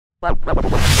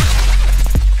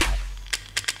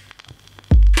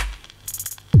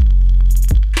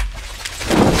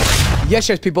Yes,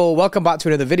 people, welcome back to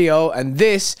another video, and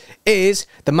this is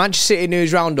the Manchester City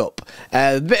News Roundup.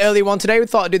 A bit early one today. We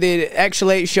thought I'd do the extra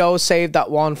late show, save that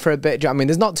one for a bit. I mean,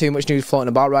 there's not too much news floating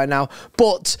about right now,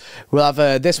 but we'll have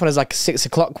this one is like a 6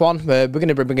 o'clock one. We're going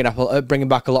to be bringing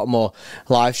back a lot more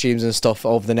live streams and stuff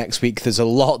over the next week. There's a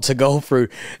lot to go through.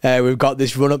 We've got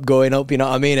this run-up going up, you know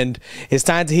what I mean, and it's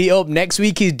time to heat up. Next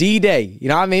week is D-Day, you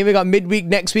know what I mean? We got midweek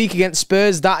next week against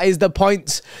Spurs. That is the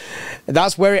point.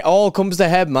 That's where it all comes to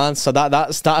head, man. So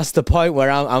that's the point where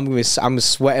I'm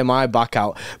sweating my back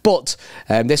out. But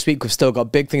this week we've still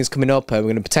got big things coming up. We're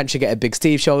going to potentially get a Big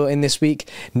Steve show in this week.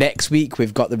 Next week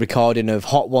we've got the recording of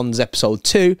Hot Ones episode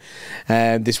 2.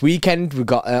 This weekend we've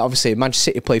got obviously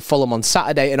Manchester City play Fulham on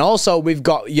Saturday, and also we've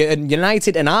got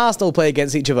United and Arsenal play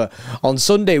against each other on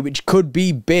Sunday, which could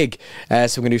be big. So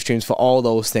we're going to do streams for all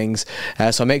those things.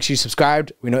 So make sure you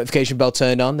subscribed, with notification bell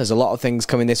turned on. There's a lot of things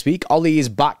coming this week. Ollie is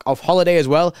back off holiday as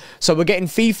well, so we're getting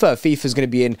FIFA. FIFA's going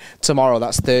to be in tomorrow.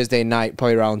 That's Thursday night,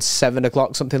 probably around 7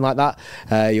 o'clock, something like that.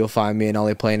 You'll find me and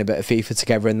Ollie playing a bit of FIFA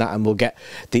together in that, and we'll get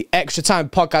the Extra Time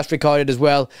podcast recorded as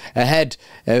well ahead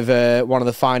of one of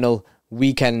the final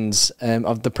weekends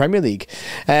of the Premier League.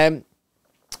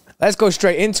 Let's go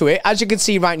straight into it. As you can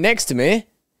see right next to me,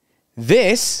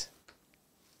 this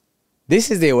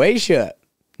is the away shirt.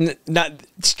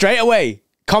 Straight away,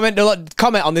 comment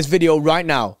on this video right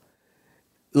now.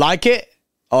 Like it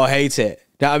or hate it.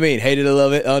 You know what I mean? Hate it or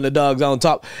love it, underdogs on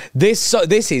top. This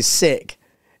is sick.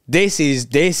 This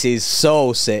is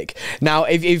so sick. Now,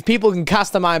 if people can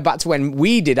cast their mind back to when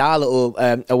we did our little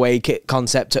away kit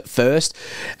concept at first,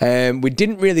 we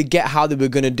didn't really get how they were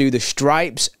going to do the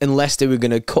stripes unless they were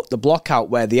going to cut the block out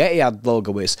where the Etihad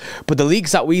logo is. But the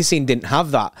leagues that we've seen didn't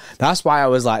have that. That's why I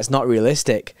was like, it's not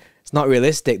realistic. It's not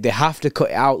realistic. They have to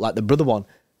cut it out like the brother one.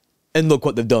 And look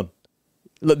what they've done.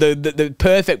 Look, they're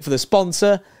perfect for the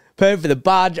sponsor, perfect for the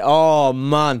badge. Oh,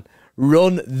 man.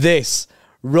 Run this.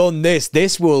 Run this.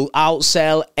 This will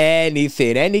outsell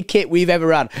anything. Any kit we've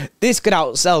ever had. This could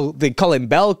outsell the Colin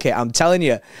Bell kit. I'm telling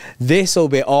you. This will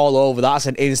be all over. That's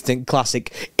an instant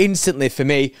classic. Instantly for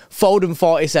me. Foden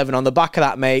 47 on the back of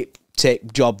that, mate.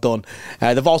 Tick, job done.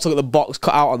 They've also got the box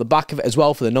cut out on the back of it as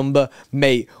well for the number.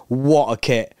 Mate, what a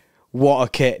kit. What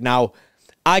a kit. Now,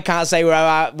 I can't say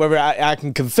whether I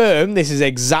can confirm this is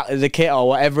exactly the kit or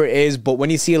whatever it is, but when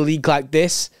you see a league like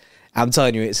this, I'm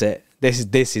telling you it's it. This is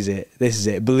it. This is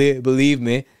it. Believe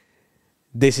me,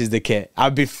 this is the kit.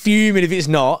 I'd be fuming if it's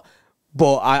not,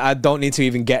 but I don't need to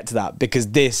even get to that because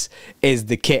this is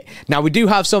the kit. Now, we do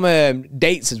have some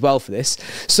dates as well for this.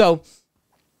 So,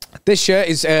 this shirt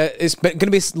is going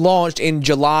to be launched in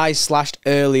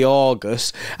July/early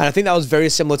August, and I think that was very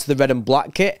similar to the red and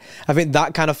black kit. I think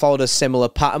that kind of followed a similar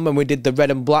pattern when we did the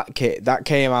red and black kit. That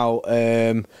came out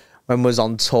when we was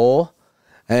on tour,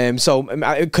 so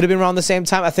it could have been around the same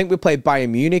time. I think we played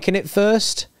Bayern Munich in it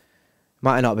first.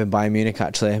 Might have not been Bayern Munich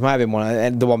actually. It might have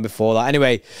been the one before that.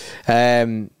 Anyway,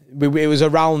 it was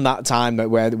around that time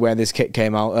where this kit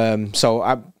came out. So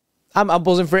I'm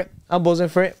buzzing for it. I'm buzzing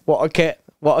for it. What a kit.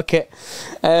 What a kit.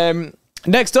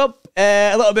 Next up,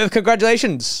 a little bit of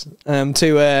congratulations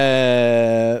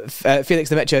to Felix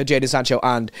Demetra, Jadon Sancho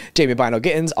and Jamie Bino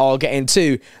Gittins all getting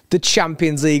to the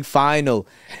Champions League final.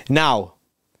 Now,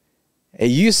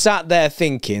 you sat there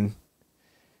thinking,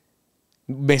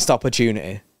 missed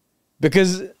opportunity.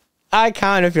 Because I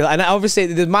kind of feel, and obviously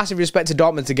there's massive respect to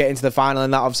Dortmund to get into the final,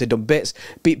 and that obviously done bits,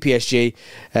 beat PSG,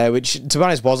 which to be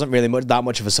honest wasn't really that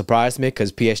much of a surprise to me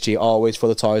because PSG always throw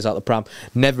the toys out the pram,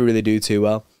 never really do too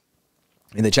well.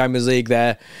 In the Champions League,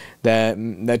 their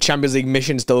Champions League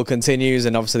mission still continues,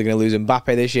 and obviously they're going to lose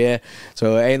Mbappe this year,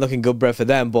 so it ain't looking good, bro, for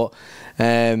them. But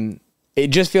it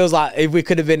just feels like if we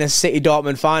could have been a City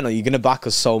Dortmund final, you're going to back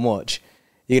us so much.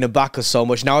 You're going to back us so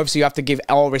much. Now, obviously, you have to give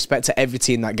all respect to every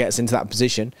team that gets into that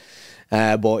position.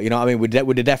 But, you know what I mean? We'd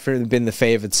have definitely been the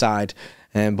favoured side.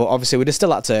 But obviously, we'd have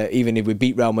still had to, even if we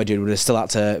beat Real Madrid, we'd have still had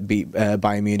to beat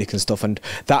Bayern Munich and stuff. And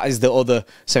that is the other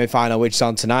semi-final, which is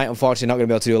on tonight. Unfortunately, not going to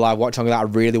be able to do a live watch on that. I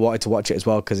really wanted to watch it as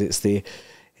well because I'm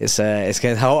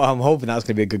hoping that's going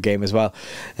to be a good game as well.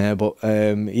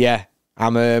 Yeah,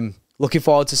 I'm looking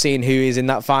forward to seeing who is in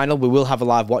that final. We will have a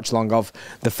live watch along of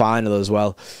the final as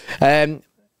well.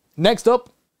 Next up,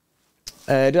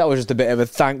 that was just a bit of a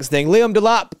thanks thing. Liam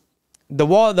Delap,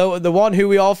 the one who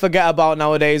we all forget about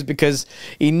nowadays because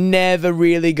he never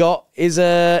really got his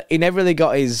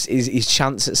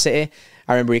chance at City.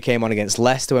 I remember he came on against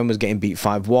Leicester when he was getting beat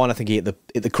 5-1. I think he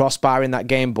hit the crossbar in that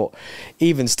game, but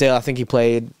even still, I think he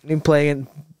played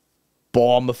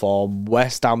Bournemouth or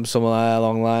West Ham, somewhere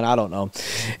along the line. I don't know.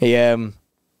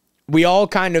 We all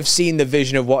kind of seen the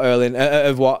vision of what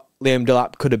Liam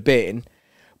Delap could have been,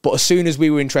 but as soon as we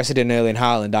were interested in Erling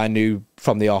Haaland, I knew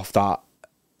from the off that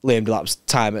Liam Delap's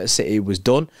time at City was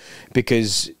done,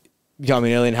 because you know what I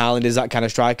mean, Erling Haaland is that kind of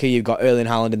striker. You've got Erling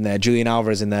Haaland in there, Julian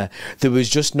Alvarez in there. There was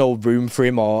just no room for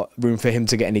him or room for him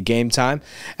to get any game time.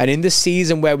 And in the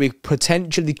season where we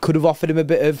potentially could have offered him a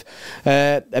bit of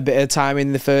time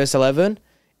in the first 11,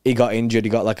 he got injured.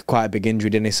 He got like quite a big injury,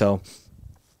 didn't he? So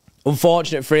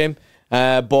unfortunate for him,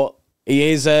 but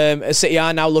he is. City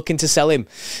are now looking to sell him.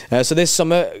 So this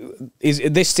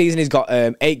season he's got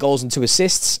 8 goals and 2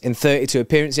 assists in 32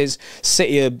 appearances.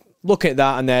 City are looking at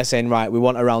that and they're saying, right, we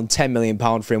want around £10 million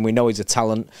for him. We know he's a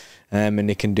talent, and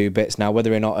he can do bits. Now,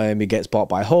 whether or not he gets bought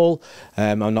by Hull,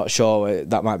 I'm not sure.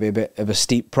 That might be a bit of a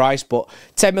steep price, but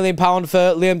 £10 million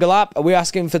for Liam Delap. Are we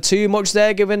asking for too much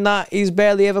there, given that he's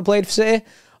barely ever played for City?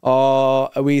 Or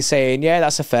are we saying, yeah,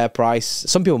 that's a fair price?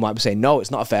 Some people might be saying, no,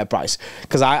 it's not a fair price.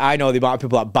 Because I know the amount of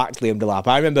people that backed Liam Delap.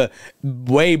 I remember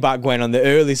way back when on the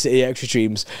early City Extra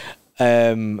streams,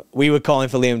 we were calling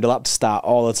for Liam Delap to start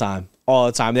all the time.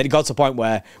 Then it got to a point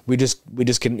where we just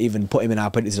couldn't even put him in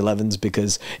our Prince's 11s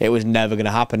because it was never going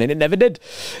to happen, and it never did.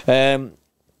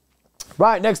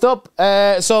 Right, next up,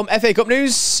 some FA Cup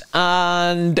news,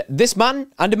 and this man,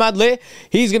 Andy Madley,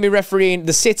 he's going to be refereeing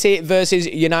the City versus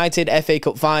United FA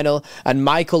Cup final, and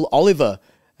Michael Oliver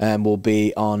will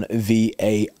be on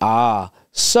VAR.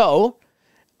 So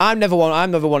I'm never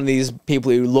one of these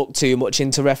people who look too much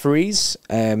into referees.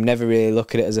 Never really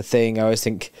look at it as a thing. I always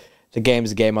think the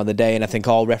game's a game on the day, and I think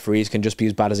all referees can just be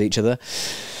as bad as each other.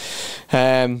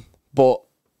 But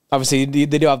obviously they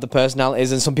do have the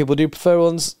personalities, and some people do prefer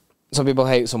ones. Some people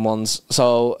hate some ones.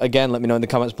 So again, let me know in the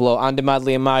comments below. Andy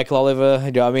Madley and Michael Oliver. Do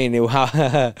you know what I mean?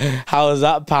 How is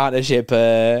that partnership?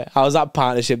 How's that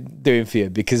partnership doing for you?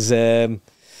 Because,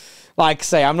 like I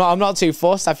say, I'm not too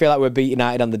fussed. I feel like we're beat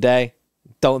United on the day.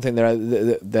 Don't think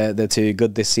they're too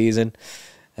good this season.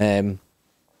 But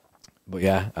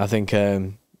yeah, I think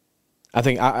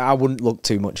I wouldn't look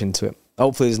too much into it.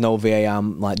 Hopefully there's no VAR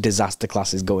like disaster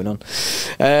classes going on.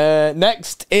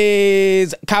 Next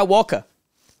is Kyle Walker.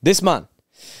 This man.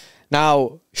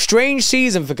 Now, strange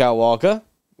season for Kyle Walker.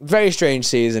 Very strange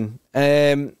season.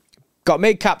 Got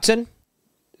made captain.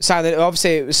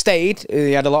 Obviously stayed.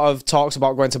 He had a lot of talks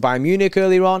about going to Bayern Munich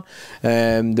earlier on.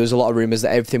 There was a lot of rumours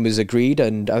that everything was agreed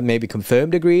and maybe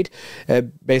confirmed agreed.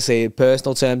 Basically,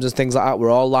 personal terms and things like that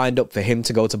were all lined up for him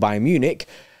to go to Bayern Munich.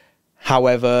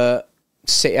 However,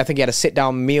 I think he had a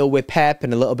sit-down meal with Pep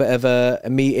and a little bit of a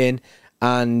meeting,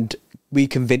 and we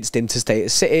convinced him to stay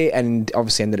at City, and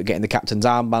obviously ended up getting the captain's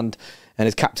armband, and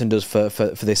his captain does for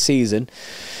this season,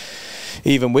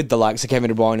 even with the likes of Kevin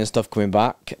De Bruyne and stuff coming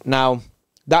back. Now,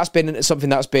 that's been something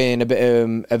that's been a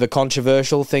bit of a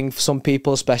controversial thing for some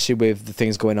people, especially with the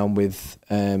things going on with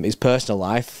his personal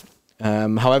life.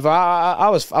 However, I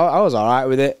was all right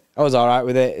with it. I was all right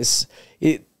with it.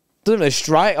 It doesn't really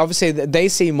strike. Obviously, they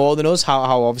see more than us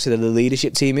how obviously the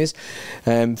leadership team is.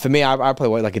 For me, I probably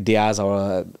want like a Diaz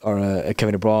or a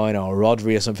Kevin De Bruyne or a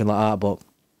Rodri or something like that. But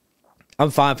I'm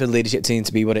fine for the leadership team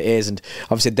to be what it is, and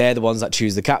obviously they're the ones that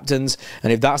choose the captains.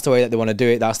 And if that's the way that they want to do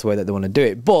it, that's the way that they want to do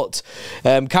it. But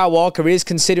Kyle Walker is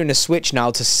considering a switch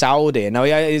now to Saudi. Now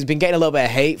he's been getting a little bit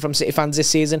of hate from City fans this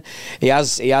season. He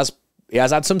has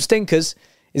had some stinkers.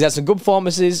 He's had some good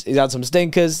performances. He's had some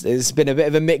stinkers. It's been a bit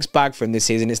of a mixed bag for him this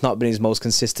season. It's not been his most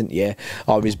consistent year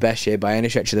or his best year by any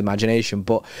stretch of the imagination.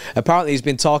 But apparently he's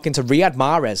been talking to Riyad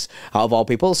Mahrez, out of all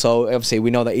people. So obviously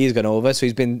we know that he's gone over. So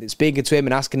he's been speaking to him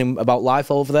and asking him about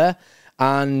life over there.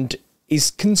 And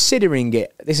he's considering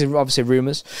it. This is obviously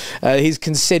rumours. He's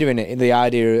considering it, the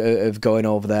idea of going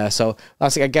over there. So I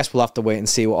guess we'll have to wait and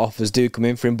see what offers do come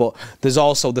in for him. But there's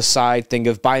also the side thing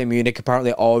of Bayern Munich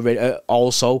apparently already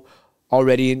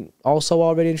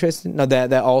interested. No,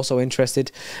 they're also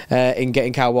interested in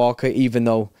getting Kyle Walker, even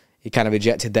though he kind of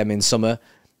ejected them in summer.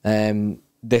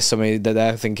 This summer,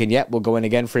 they're thinking, yep, we'll go in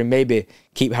again for him. Maybe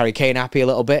keep Harry Kane happy a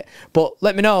little bit. But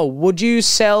let me know, would you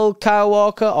sell Kyle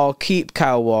Walker or keep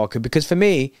Kyle Walker? Because for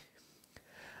me,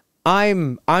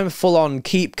 I'm full on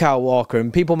keep Kyle Walker,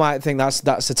 and people might think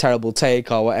that's a terrible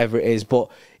take or whatever it is,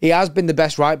 but he has been the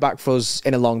best right back for us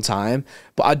in a long time.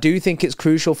 But I do think it's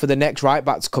crucial for the next right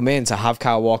back to come in to have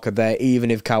Kyle Walker there, even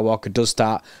if Kyle Walker does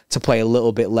start to play a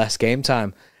little bit less game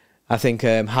time. I think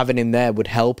having him there would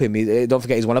help him. Don't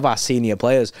forget, he's one of our senior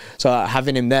players. So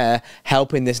having him there,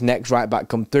 helping this next right back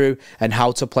come through and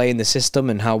how to play in the system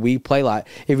and how we play. Like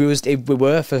if we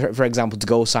were, for example, to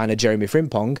go sign a Jeremy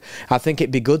Frimpong, I think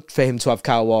it'd be good for him to have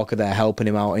Kyle Walker there helping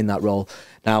him out in that role.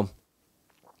 Now,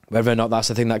 Whether or not that's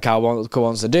the thing that Carl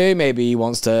wants to do, maybe he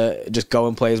wants to just go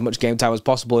and play as much game time as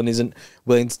possible and isn't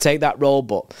willing to take that role.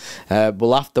 But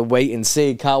we'll have to wait and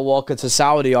see. Kyle Walker to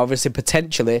Saudi, obviously,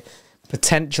 potentially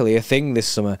a thing this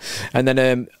summer. And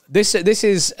then this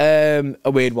is a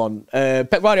weird one. Pep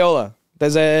Guardiola.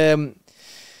 There's a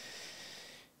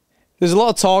lot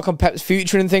of talk on Pep's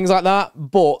future and things like that.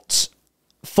 But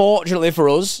fortunately for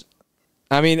us,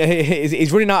 I mean,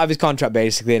 he's running out of his contract,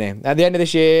 basically, isn't he? At the end of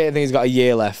this year, I think he's got a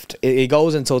year left. He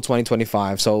goes until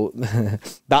 2025, so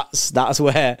that's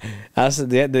the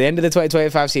end of the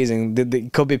 2025 season.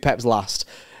 It could be Pep's last.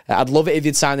 I'd love it if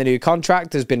he'd signed a new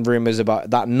contract. There's been rumours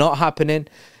about that not happening.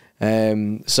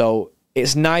 So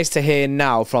it's nice to hear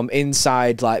now from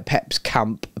inside like Pep's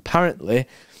camp, apparently,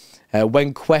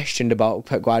 when questioned about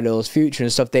Pep Guardiola's future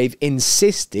and stuff, they've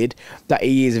insisted that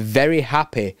he is very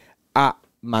happy at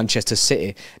Manchester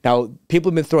City. Now,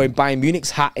 people have been throwing Bayern Munich's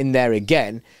hat in there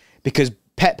again because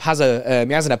Pep has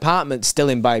an apartment still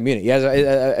in Bayern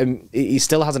Munich. He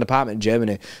still has an apartment in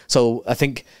Germany. So I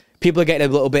think people are getting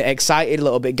a little bit excited, a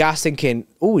little bit gassed, thinking,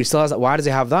 "Oh, he still has that. Why does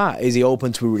he have that? Is he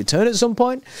open to a return at some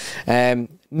point?"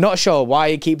 Not sure why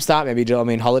he keeps that. Maybe, you know what I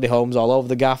mean, holiday homes all over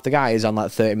the gaff. The guy is on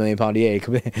like £30 million a year. He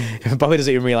probably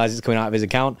doesn't even realise it's coming out of his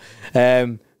account.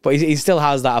 But he still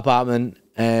has that apartment.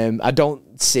 I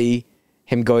don't see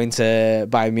him going to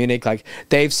Bayern Munich. Like,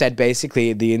 they've said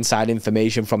basically the inside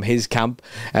information from his camp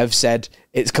have said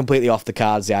it's completely off the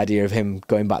cards, the idea of him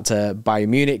going back to Bayern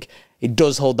Munich. He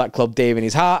does hold that club dear in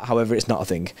his heart. However, it's not a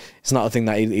thing. It's not a thing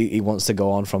that he wants to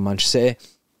go on from Manchester City,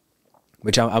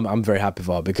 which I'm very happy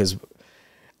for, because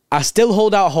I still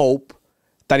hold out hope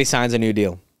that he signs a new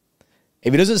deal.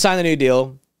 If he doesn't sign a new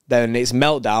deal, then it's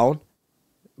meltdown.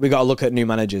 We got to look at new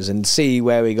managers and see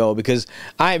where we go, because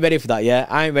I ain't ready for that yet.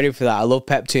 I ain't ready for that. I love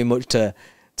Pep too much to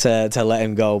let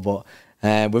him go. But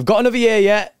we've got another year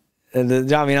yet. I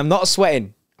mean, I'm not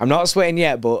sweating. I'm not sweating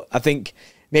yet, but I think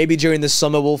maybe during the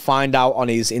summer we'll find out on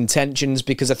his intentions,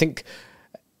 because I think,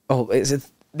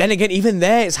 then again, even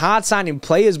there, it's hard signing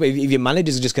players if your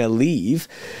managers are just going to leave.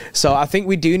 So I think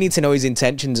we do need to know his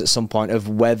intentions at some point of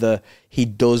whether he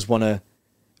does want to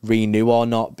renew or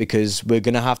not, because we're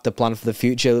going to have to plan for the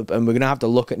future and we're going to have to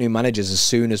look at new managers as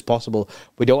soon as possible.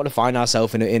 We don't want to find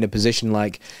ourselves in a position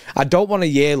like, I don't want a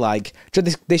year like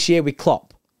this year with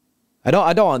Klopp. I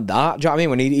don't want that. Do you know what I mean?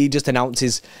 When he just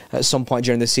announces at some point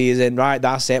during the season, right,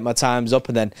 that's it, my time's up,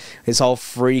 and then it's all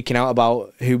freaking out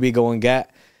about who we go and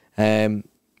get.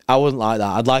 I wouldn't like that.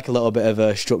 I'd like a little bit of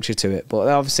a structure to it, but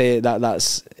obviously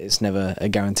it's never a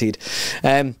guaranteed.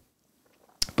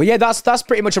 But yeah, that's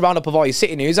pretty much a roundup of all your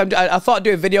City news. I thought I'd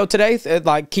do a video today,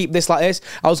 like keep this like this.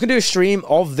 I was going to do a stream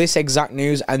of this exact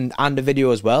news and a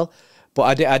video as well,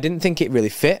 but I didn't think it really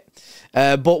fit.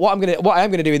 But what I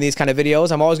am gonna do in these kind of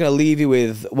videos, I'm always gonna leave you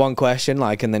with one question,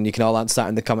 and then you can all answer that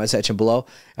in the comment section below,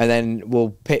 and then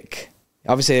we'll pick.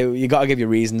 Obviously, you got to give your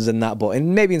reasons and that, but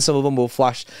maybe in some of them we'll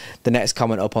flash the next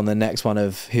comment up on the next one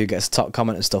of who gets top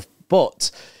comment and stuff.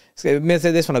 But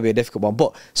this one will be a difficult one.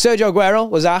 But Sergio Aguero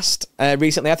was asked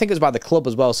recently. I think it was by the club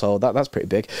as well, so that's pretty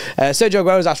big. Sergio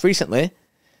Aguero was asked recently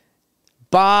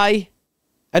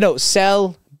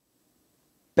sell,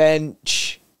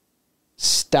 bench,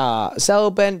 start, sell,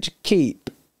 bench,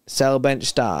 keep, sell, bench,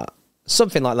 start,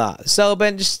 something like that. Sell,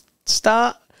 bench,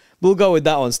 start. We'll go with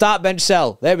that one. Start, bench,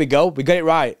 sell. There we go. We got it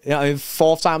right. You know,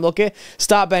 fourth time lucky.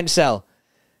 Start, bench, sell.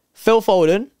 Phil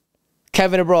Foden,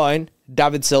 Kevin De Bruyne,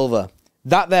 David Silva.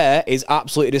 That there is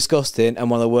absolutely disgusting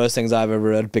and one of the worst things I've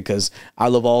ever heard, because I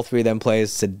love all three of them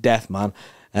players to death, man.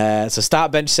 So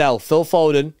start, bench, sell. Phil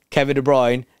Foden, Kevin De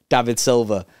Bruyne, David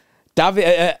Silva.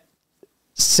 Sergio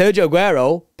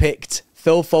Aguero picked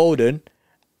Phil Foden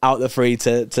out the three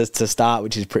to start,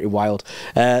 which is pretty wild.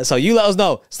 So you let us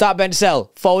know. Start, bench,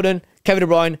 sell. Foden, Kevin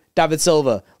De Bruyne, David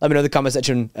Silva. Let me know in the comment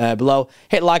section below.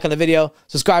 Hit like on the video.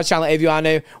 Subscribe to the channel if you are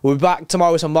new. We'll be back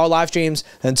tomorrow with some more live streams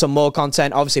and some more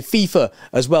content. Obviously, FIFA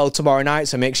as well tomorrow night.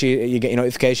 So make sure you get your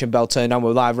notification bell turned on.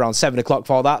 We're live around 7 o'clock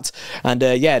for that. And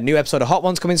yeah, new episode of Hot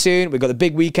Ones coming soon. We've got the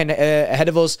big weekend ahead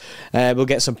of us. We'll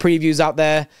get some previews out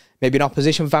there. Maybe an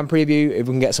opposition fan preview if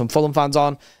we can get some Fulham fans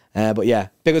on. But yeah,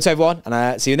 big up to everyone,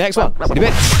 and see you in the next one. See you in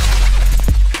a bit.